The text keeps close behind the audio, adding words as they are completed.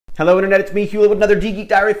Hello Internet, it's me, Hewlett, with another D-Geek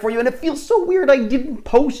Diary for you, and it feels so weird I didn't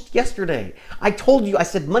post yesterday. I told you, I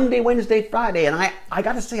said Monday, Wednesday, Friday, and I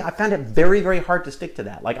gotta say, I found it very, very hard to stick to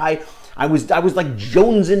that. Like, I was like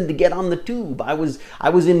jonesing to get on the tube. I was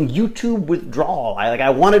in YouTube withdrawal.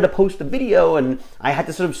 I wanted to post a video, and I had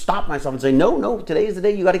to sort of stop myself and say, no, today is the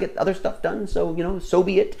day you gotta get other stuff done, so, you know, so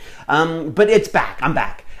be it. But it's back, I'm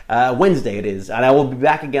back. Wednesday it is, and I will be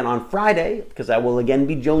back again on Friday because I will again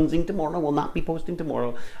be jonesing tomorrow. I will not be posting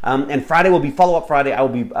tomorrow, and Friday will be follow-up Friday. I will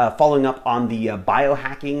be following up on the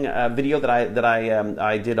biohacking video that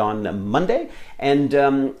I did on Monday, and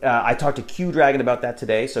I talked to Q Dragon about that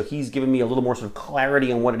today. So he's giving me a little more sort of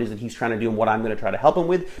clarity on what it is that he's trying to do and what I'm going to try to help him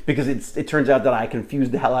with, because it turns out that I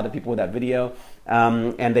confused the hell out of people with that video.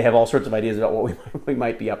 And they have all sorts of ideas about what we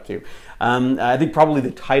might be up to. I think probably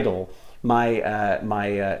the title.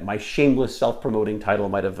 My shameless self-promoting title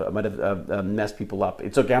might have messed people up.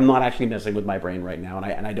 It's okay. I'm not actually messing with my brain right now,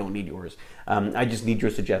 and I don't need yours. I just need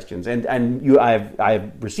your suggestions. And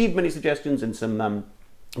I've received many suggestions, and some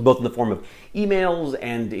both in the form of emails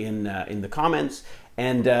and in the comments.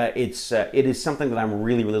 And it is something that I'm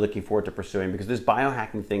really looking forward to pursuing, because this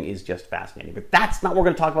biohacking thing is just fascinating. But that's not what we're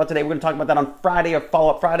going to talk about today. We're going to talk about that on Friday, or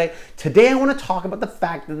follow-up Friday. Today I want to talk about the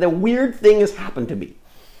fact that the weird thing has happened to me.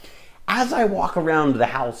 As I walk around the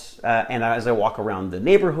house and as I walk around the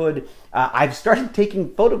neighborhood, I've started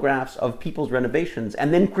taking photographs of people's renovations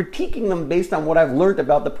and then critiquing them based on what I've learned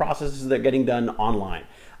about the processes that are getting done online.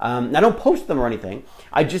 I don't post them or anything.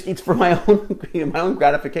 It's for my own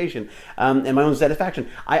gratification and my own satisfaction.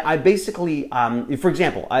 I basically, for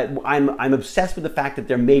example, I'm obsessed with the fact that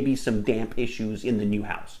there may be some damp issues in the new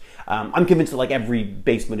house. I'm convinced that like every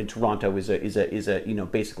basement in Toronto is a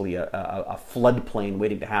basically a floodplain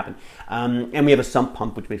waiting to happen, and we have a sump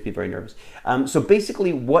pump, which makes me very nervous. So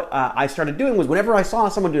basically, what I started doing was, whenever I saw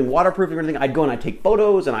someone doing waterproofing or anything, I'd go and I'd take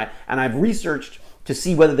photos, and I've researched to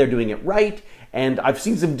see whether they're doing it right. And I've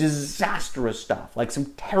seen some disastrous stuff, like some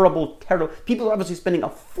terrible. People are obviously spending a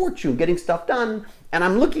fortune getting stuff done, and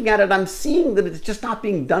I'm looking at it, I'm seeing that it's just not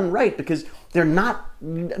being done right, because they're not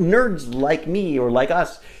nerds like me or like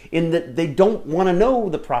us, in that they don't want to know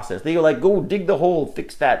the process. They go like, go dig the hole,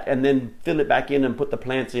 fix that, and then fill it back in and put the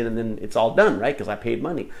plants in, and then it's all done, right? Because I paid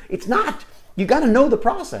money. It's not. You got to know the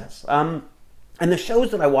process. And the shows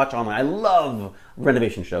that I watch online, I love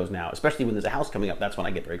renovation shows now, especially when there's a house coming up. That's when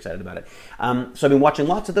I get very excited about it. So I've been watching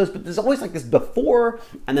lots of those, but there's always like this before,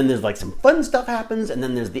 and then there's like some fun stuff happens, and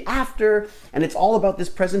then there's the after, and it's all about this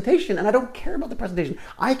presentation, and I don't care about the presentation.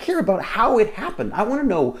 I care about how it happened. I want to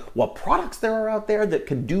know what products there are out there that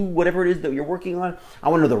can do whatever it is that you're working on. I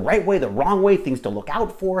want to know the right way, the wrong way, things to look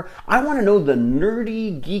out for. I want to know the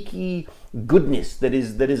nerdy, geeky goodness that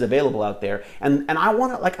is available out there, and I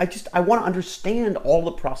want to I want to understand all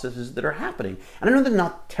the processes that are happening. And I know they're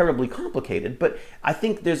not terribly complicated, but I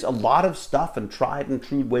think there's a lot of stuff and tried and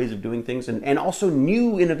true ways of doing things, and also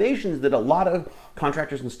new innovations that a lot of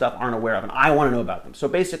contractors and stuff aren't aware of, and I want to know about them. So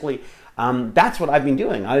basically, that's what I've been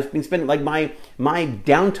doing. I've been spending like my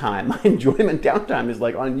downtime, my enjoyment downtime is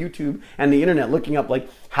like on YouTube and the internet, looking up like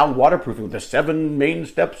how waterproofing, the 7 main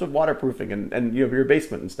steps of waterproofing, and you know, your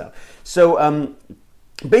basement and stuff. So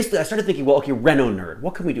basically, I started thinking, well, okay, Reno Nerd,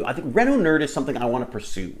 what can we do? I think Reno Nerd is something I want to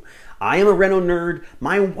pursue. I am a Reno nerd.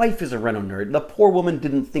 My wife is a Reno nerd. The poor woman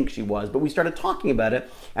didn't think she was, but we started talking about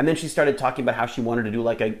it, and then she started talking about how she wanted to do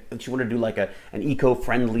like an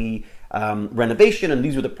eco-friendly renovation, and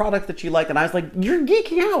these were the products that she liked, and I was like, you're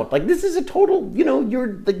geeking out. Like, this is a total, you know,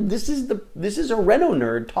 you're like, this is a Reno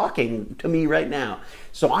nerd talking to me right now.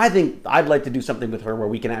 So I think I'd like to do something with her where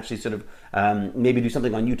we can actually sort of maybe do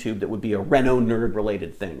something on YouTube that would be a Reno nerd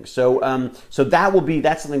related thing. So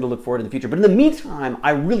that's something to look forward to in the future. But in the meantime,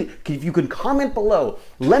 if you could comment below,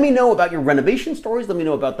 let me know about your renovation stories. Let me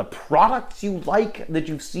know about the products you like that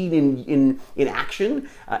you've seen in action,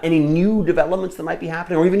 any new developments that might be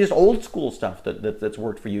happening, or even just old school stuff that's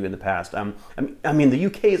worked for you in the past. I mean, the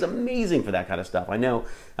UK is amazing for that kind of stuff. I know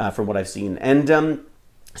from what I've seen. And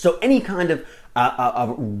so any kind of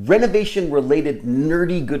renovation-related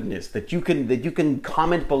nerdy goodness that you can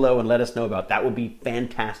comment below and let us know about, that would be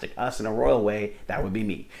fantastic. Us in a royal way, that would be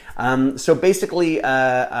me. So basically,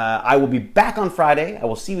 I will be back on Friday. I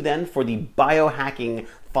will see you then for the biohacking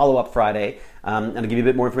follow-up Friday, and I'll give you a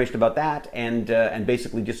bit more information about that, and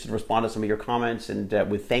basically just to respond to some of your comments, and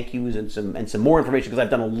with thank yous and some more information, because I've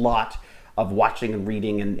done a lot of watching and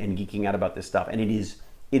reading and geeking out about this stuff, and it is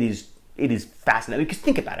fascinating, because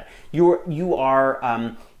think about it. You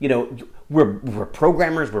are, you know, we're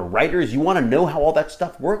programmers, we're writers. You want to know how all that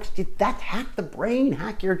stuff works? That hack the brain,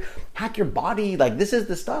 hack your body. Like, this is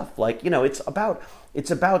the stuff. Like, you know, it's about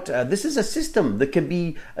this is a system that can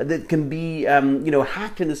be you know,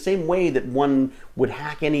 hacked in the same way that one would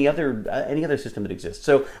hack any other system that exists.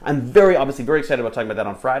 So I'm obviously very excited about talking about that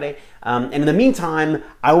on Friday. And in the meantime,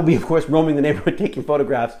 I will be, of course, roaming the neighborhood taking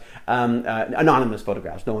photographs, anonymous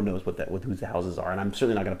photographs. No one knows whose the houses are, and I'm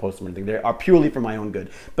certainly not going to post them or anything. They are purely for my own good.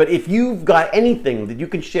 But if you've got anything that you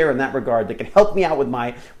can share in that regard that can help me out with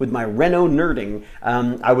my Reno nerding,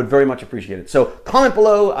 I would very much appreciate it. So comment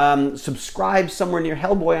below, subscribe somewhere near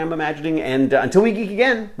Hellboy, I'm imagining, and until we geek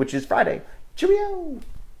again, which is Friday, cheerio!